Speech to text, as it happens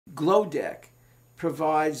GlowDec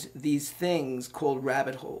provides these things called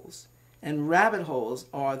rabbit holes. And rabbit holes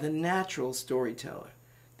are the natural storyteller.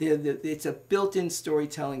 It's a built-in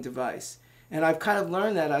storytelling device. And I've kind of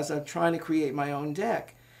learned that as I'm trying to create my own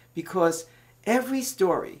deck, because every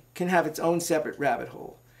story can have its own separate rabbit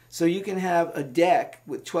hole. So you can have a deck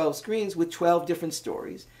with 12 screens with 12 different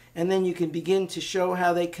stories, and then you can begin to show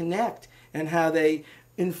how they connect and how they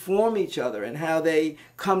inform each other and how they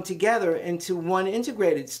come together into one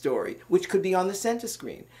integrated story, which could be on the center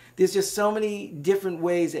screen. There's just so many different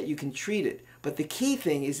ways that you can treat it. But the key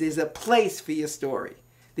thing is there's a place for your story.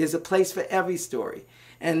 There's a place for every story.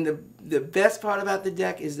 And the best part about the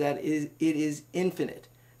deck is that it is infinite.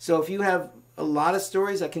 So if you have a lot of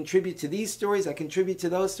stories that contribute to these stories, that contribute to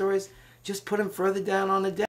those stories, just put them further down on the deck.